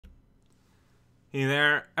Hey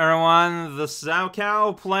there, everyone. This is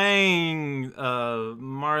angrycow playing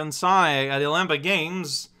Martin Sonic at the Olympic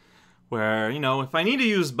Games, where, you know, if I need to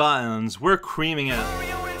use buttons, we're creaming it.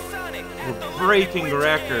 We're breaking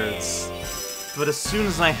records. But as soon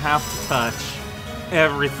as I have to touch,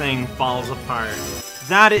 everything falls apart.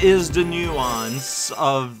 That is the nuance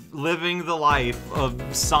of living the life of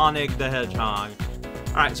Sonic the Hedgehog.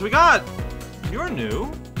 Alright, so we got... You're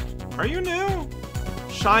new? Are you new?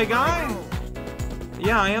 Shy guy?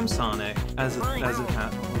 Yeah, I am Sonic, as it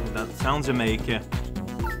happens. That sounds Jamaican.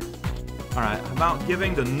 Alright, how about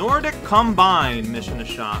giving the Nordic Combine mission a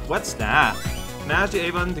shot? What's that? Mash the A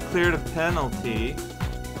button to clear the penalty.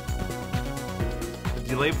 The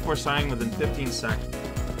delay before starting within 15 seconds.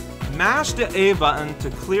 Mash the A button to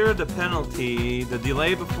clear the penalty. The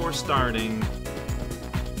delay before starting.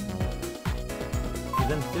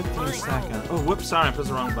 Within 15 seconds. Oh, whoops, sorry, I pressed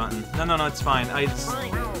the wrong button. No, it's fine.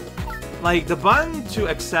 Like, the button to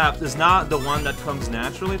accept is not the one that comes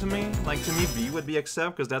naturally to me. Like, to me, B would be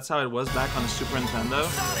accept, because that's how it was back on the Super Nintendo.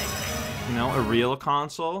 You know, a real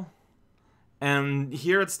console. And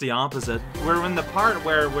here it's the opposite. We're in the part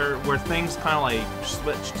where things kind of, like,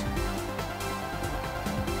 switched.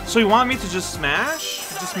 So you want me to just smash?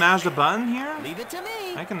 Just mash the button here? Leave it to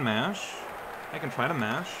me. I can mash. I can try to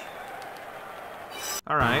mash.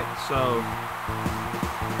 Alright, so...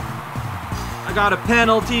 I got a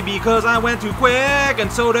penalty because I went too quick, and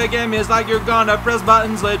so the game is like you're gonna press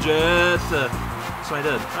buttons legit. So I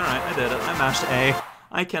did. Alright, I did it. I mashed A.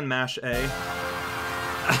 I can mash A.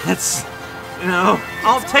 It's, you know,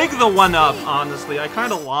 I'll take the one up, honestly. I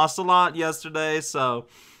kind of lost a lot yesterday, so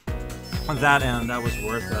on that end, that was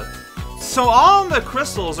worth it. So all the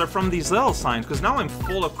crystals are from these little signs, because now I'm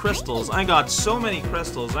full of crystals. I got so many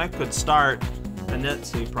crystals, I could start a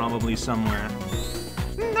Nitsy probably somewhere.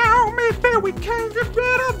 Now maybe we can get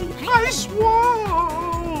rid of the ice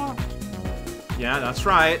wall! Yeah, that's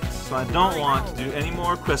right. So I don't want to do any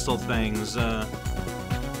more crystal things.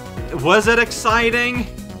 Was it exciting?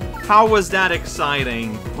 How was that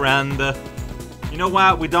exciting, friend? You know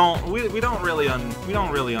what? We don't really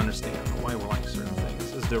understand why we like certain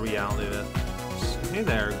things. Is the reality of it. So, hey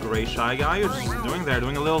there, gray shy guy. You're just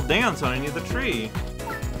doing a little dance underneath the tree.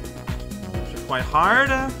 Is it quite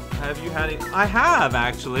hard? Have you had it? I have,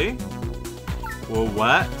 actually. Well,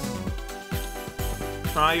 what?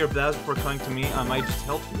 Try your best before coming to me. I might just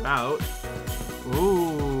help you out.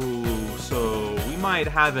 Ooh, so we might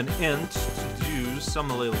have an int to do some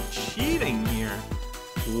little cheating here.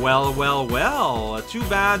 Well. Too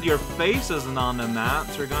bad your face isn't on the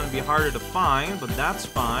map, so you're going to be harder to find, but that's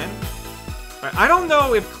fine. Right, I don't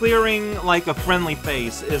know if clearing, like, a friendly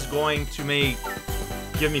face is going to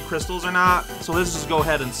give me crystals or not, so let's just go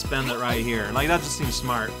ahead and spend it right here. Like, that just seems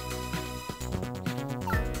smart.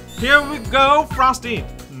 Here we go, Frosty!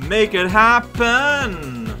 Make it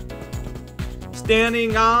happen!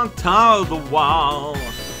 Standing on top of the wall.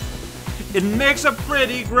 It makes a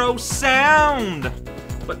pretty gross sound,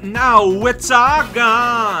 but now it's all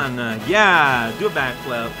gone. Yeah, do a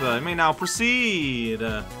backflip. You may now proceed.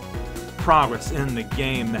 Progress in the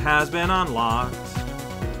game has been unlocked.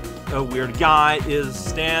 A weird guy is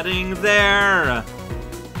standing there.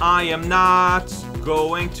 I am not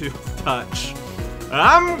going to touch.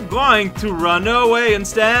 I'm going to run away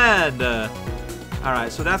instead.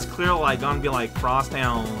 Alright, so that's clearly like gonna be like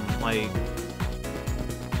Frosttown, like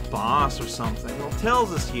boss or something. Well,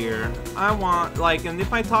 Tails is here. I want, like, and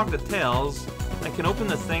if I talk to Tails, I can open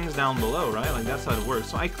the things down below, right? Like, that's how it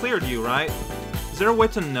works. So I cleared you, right? Is there a way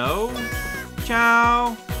to know?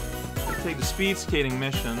 Ciao. Take the speed skating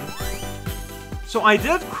mission. So I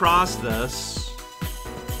did cross this,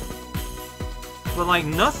 but like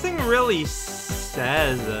nothing really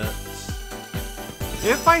says it.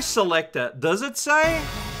 If I select it, does it say?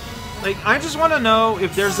 Like, I just want to know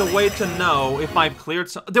if there's a way to know if I've cleared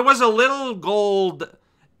some. There was a little gold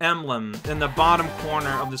emblem in the bottom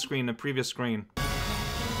corner of the screen, the previous screen.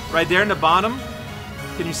 Right there in the bottom.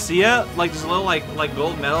 Can you see it? Like, there's a little like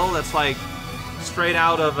gold medal that's like straight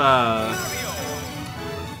out of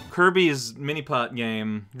Kirby's mini-putt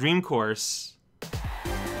game, Dream Course.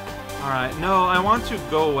 Alright, no, I want to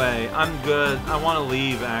go away. I'm good. I want to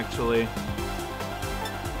leave, actually.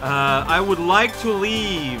 I would like to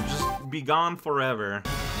leave. Just be gone forever.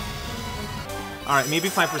 Alright, maybe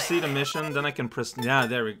if I proceed a mission, then I can proceed. Yeah,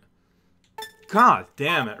 there we go. God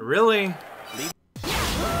damn it, really?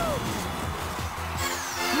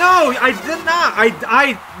 No, I did not.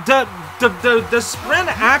 The sprint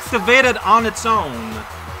activated on its own.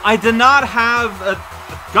 I did not have a...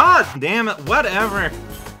 God damn it, whatever.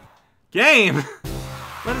 Game.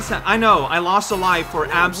 What is that? I know, I lost a life for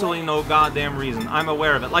absolutely no goddamn reason. I'm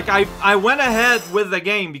aware of it. Like, I went ahead with the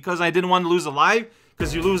game because I didn't want to lose a life,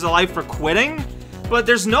 because you lose a life for quitting. But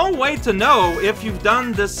there's no way to know if you've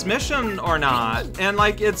done this mission or not. And,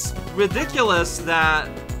 like, it's ridiculous that...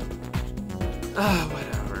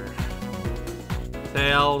 whatever.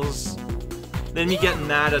 Tails. Then you get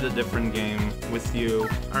mad at a different game with you.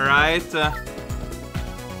 Alright?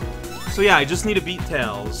 So yeah, I just need to beat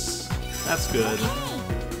Tails. That's good.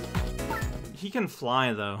 He can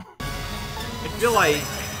fly, though. I feel like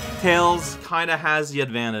Tails kinda has the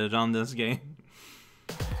advantage on this game.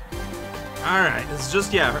 Alright, it's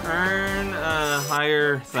just, yeah, earn a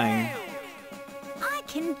higher thing. I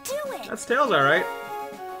can do it! That's Tails, alright.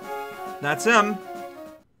 That's him.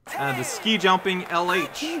 The ski jumping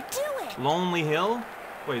LH. Lonely Hill?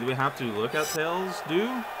 Wait, do we have to look at Tails?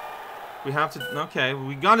 We have to... Okay,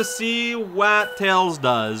 we gotta see what Tails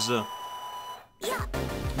does. He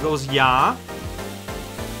goes, yeah.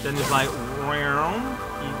 Then he's like, round.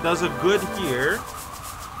 He does a good here.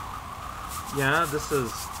 Yeah, this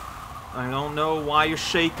is... I don't know why you're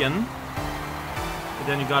shaking. But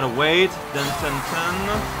then you gotta wait. Then 10-10.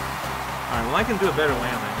 Alright, well I can do a better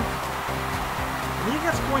landing. He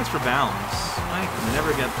gets points for balance. I can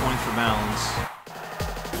never get points for balance.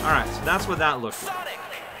 Alright, so that's what that looked like.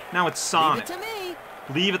 Now it's Sonic. Leave it to me.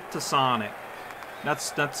 Leave it to Sonic.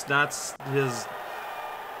 That's his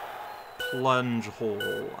plunge hole.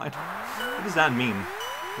 What does that mean?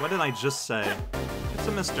 What did I just say? It's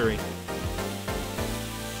a mystery.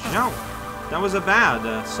 No, that was a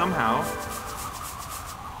bad, somehow.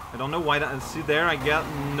 I don't know why that... See there, I get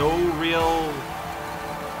no real...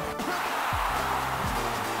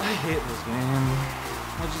 I hate this game.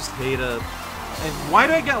 I just hate it. Why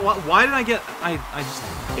did I get... Why did I get... I just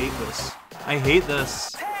hate this. I hate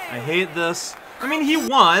this. I hate this. I mean, he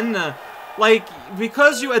won. Like,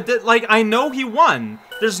 because you... Like, I know he won.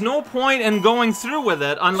 There's no point in going through with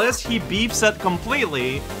it unless he beeps it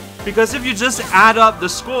completely. Because if you just add up the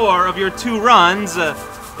score of your 2 runs,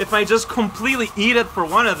 if I just completely eat it for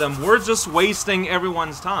one of them, we're just wasting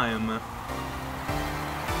everyone's time.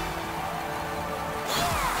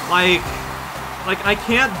 Like I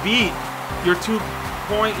can't beat your 2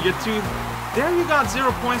 point, there you got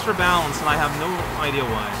 0 points for balance, and I have no idea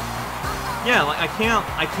why. Yeah, like I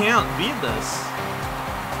can't beat this.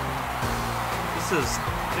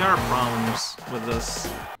 There are problems with this.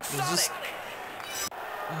 There's just...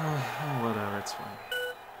 whatever, it's fine.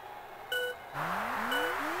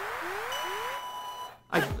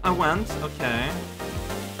 I went, okay.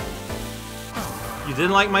 You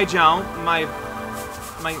didn't like my jump. My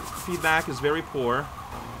feedback is very poor.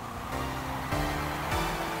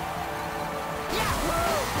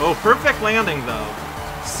 Oh, perfect landing though.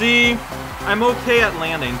 See, I'm okay at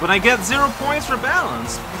landing, but I get 0 points for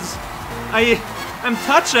balance. I'm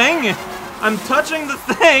touching the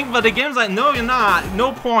thing, but the game's like, no, you're not.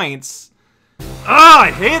 No points. Ah,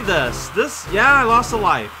 I hate this. Yeah, I lost a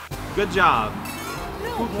life. Good job.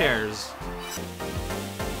 Who cares?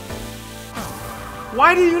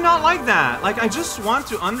 Why do you not like that? Like, I just want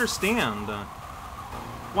to understand.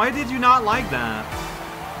 Why did you not like that?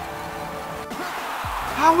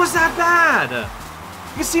 How was that bad?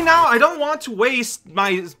 You see, now I don't want to waste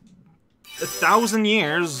my 1,000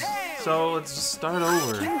 years, so let's just start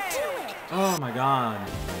over. Oh my god.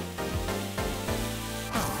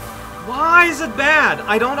 Why is it bad?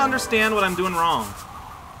 I don't understand what I'm doing wrong.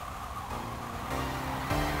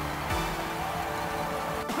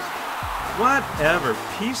 Whatever.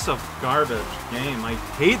 Piece of garbage game. I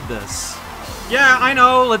hate this. Yeah, I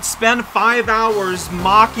know. Let's spend 5 hours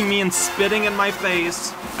mocking me and spitting in my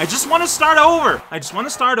face. I just want to start over.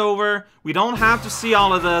 We don't have to see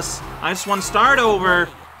all of this. I just want to start over.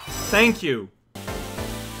 Thank you.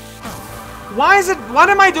 Why is it... What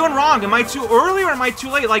am I doing wrong? Am I too early or am I too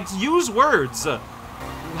late? Like, use words.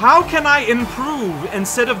 How can I improve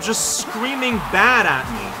instead of just screaming bad at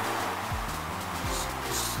me?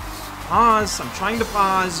 Pause. I'm trying to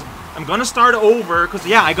pause. I'm gonna start over, because,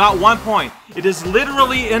 yeah, I got 1 point. It is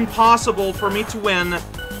literally impossible for me to win.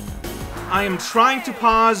 I am trying to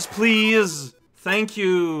pause, please. Thank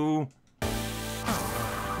you.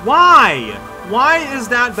 Why? Why is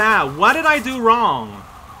that bad? What did I do wrong?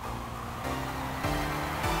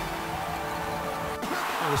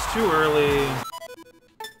 It was too early.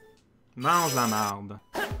 Mange la marde.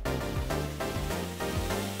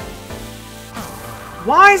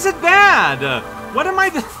 Why is it bad? What am I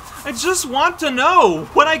doing? I just want to know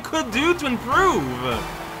what I could do to improve.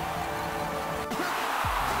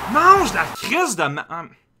 Mange la crise de...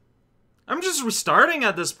 I'm just restarting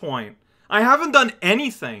at this point. I haven't done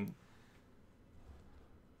anything.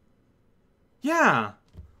 Yeah.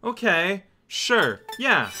 Okay. Sure.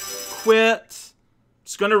 Yeah. Quit.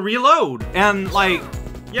 It's gonna reload. And, like,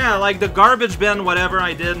 yeah, like the garbage bin, whatever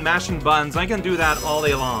I did, mashing buttons, I can do that all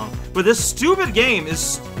day long. But this stupid game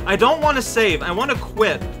is... I don't want to save. I want to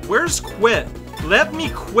quit. Where's quit? Let me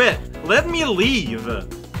quit. Let me leave.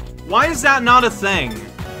 Why is that not a thing?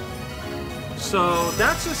 So,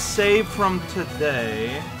 that's a save from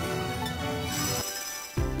today.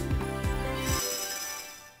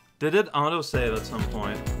 Did it auto-save at some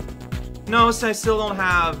point? No, so I still don't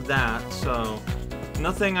have that, so...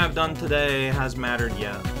 Nothing I've done today has mattered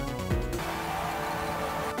yet.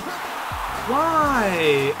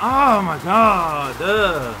 Why? Oh my god.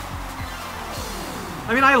 Ugh.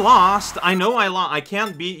 I mean, I lost. I know I lost. I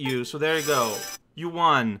can't beat you, so there you go. You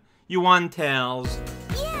won. You won, Tails.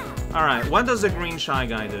 Yeah. Alright, what does the green shy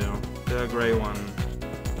guy do? The gray one.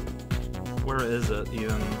 Where is it,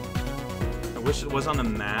 even? I wish it was on the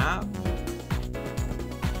map.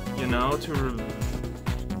 You know, to...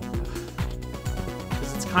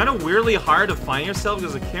 kind of weirdly hard to find yourself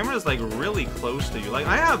because the camera is like really close to you. Like,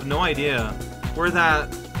 I have no idea where that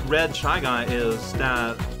red shy guy is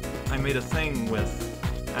that I made a thing with,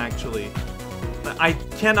 actually. I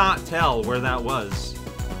cannot tell where that was.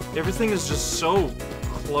 Everything is just so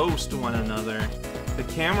close to one another. The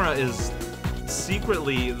camera is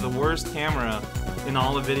secretly the worst camera in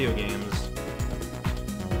all of video games.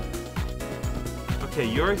 Okay,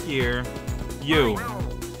 you're here. You.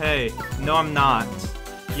 Hey, no I'm not.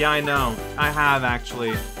 Yeah, I know. I have,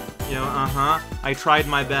 actually. You know, I tried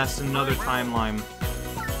my best in another timeline.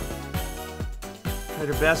 Tried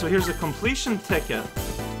your best. So here's a completion ticket.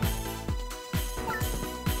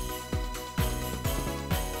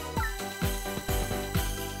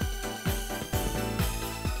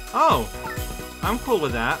 Oh! I'm cool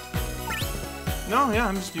with that. No, yeah,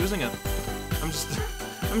 I'm just using it. I'm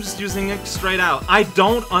just using it straight out. I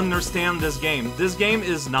don't understand this game. This game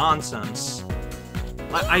is nonsense.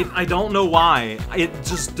 I don't know why. It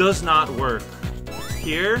just does not work.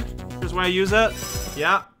 Here's where I use it.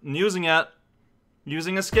 Yeah, I'm using it.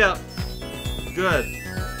 Using a skip. Good.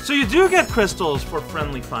 So you do get crystals for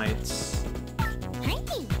friendly fights.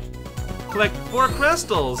 Collect 4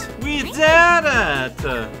 crystals. We did it!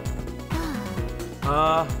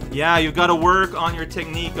 Yeah, you gotta work on your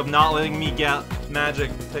technique of not letting me get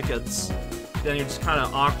magic tickets. Then you're just kind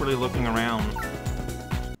of awkwardly looking around.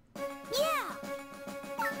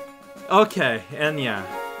 Okay, and yeah.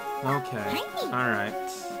 Okay. Alright.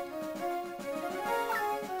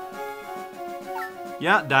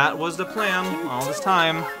 Yeah, that was the plan all this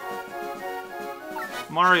time.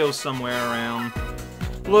 Mario's somewhere around.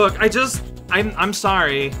 Look, I'm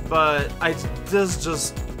sorry, but this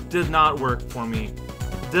just did not work for me.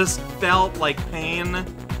 This felt like pain.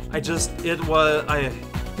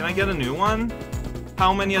 Can I get a new one?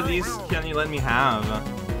 How many of these can you let me have?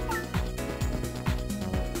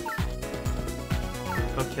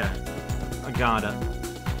 Okay, I got it.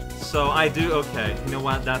 So I do, okay, you know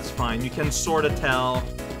what, that's fine. You can sort of tell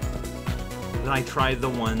that I tried the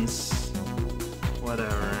once.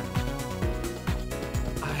 Whatever.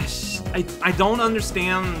 I don't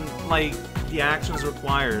understand, like, the actions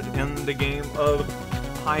required in the game of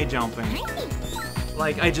high jumping.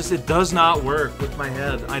 Like, it does not work with my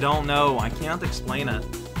head. I don't know, I can't explain it.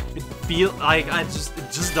 It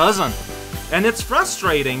just doesn't. And it's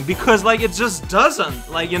frustrating because, like, it just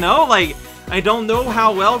doesn't. Like, you know, like, I don't know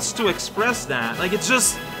how else to express that. Like,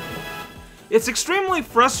 it's extremely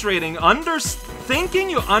frustrating thinking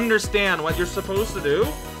you understand what you're supposed to do,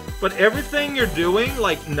 but everything you're doing,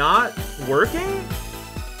 like, not working,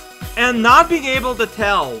 and not being able to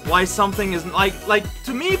tell why something isn't, like,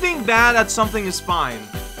 to me, being bad at something is fine.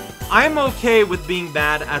 I'm okay with being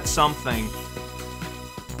bad at something.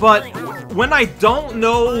 But when I don't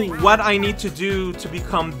know what I need to do to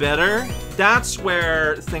become better, that's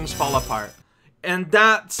where things fall apart. And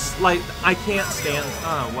that's, like, I can't stand...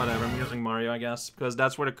 Oh, whatever, I'm using Mario, I guess, because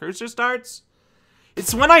that's where the cursor starts.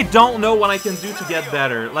 It's when I don't know what I can do to get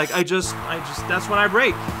better. Like, that's when I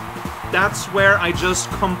break. That's where I just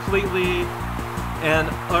completely and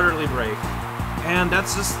utterly break. And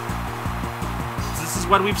that's just... This is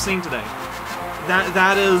what we've seen today.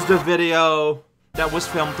 That is the video that was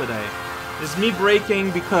filmed today. It's me breaking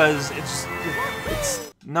because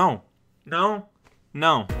no.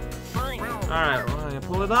 Alright, well, I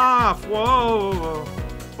pull it off. Whoa.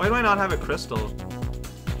 Why do I not have a crystal?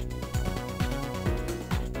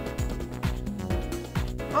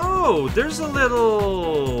 Oh, there's a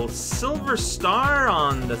little silver star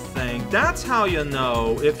on the thing. That's how you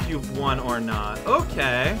know if you've won or not.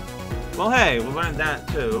 Okay. Well, hey, we learned that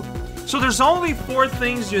too. So there's only 4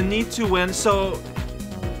 things you need to win, so...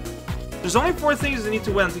 There's only 4 things you need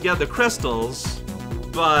to win to get the crystals,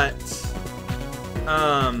 but...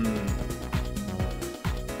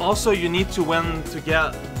 Also, you need to win to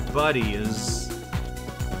get buddies.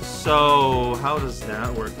 So, how does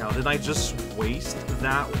that work out? Did I just waste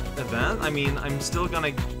that event? I mean, I'm still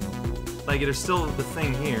gonna... Like, there's still the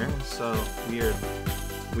thing here, so... Weird.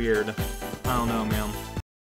 Weird. I don't know, man.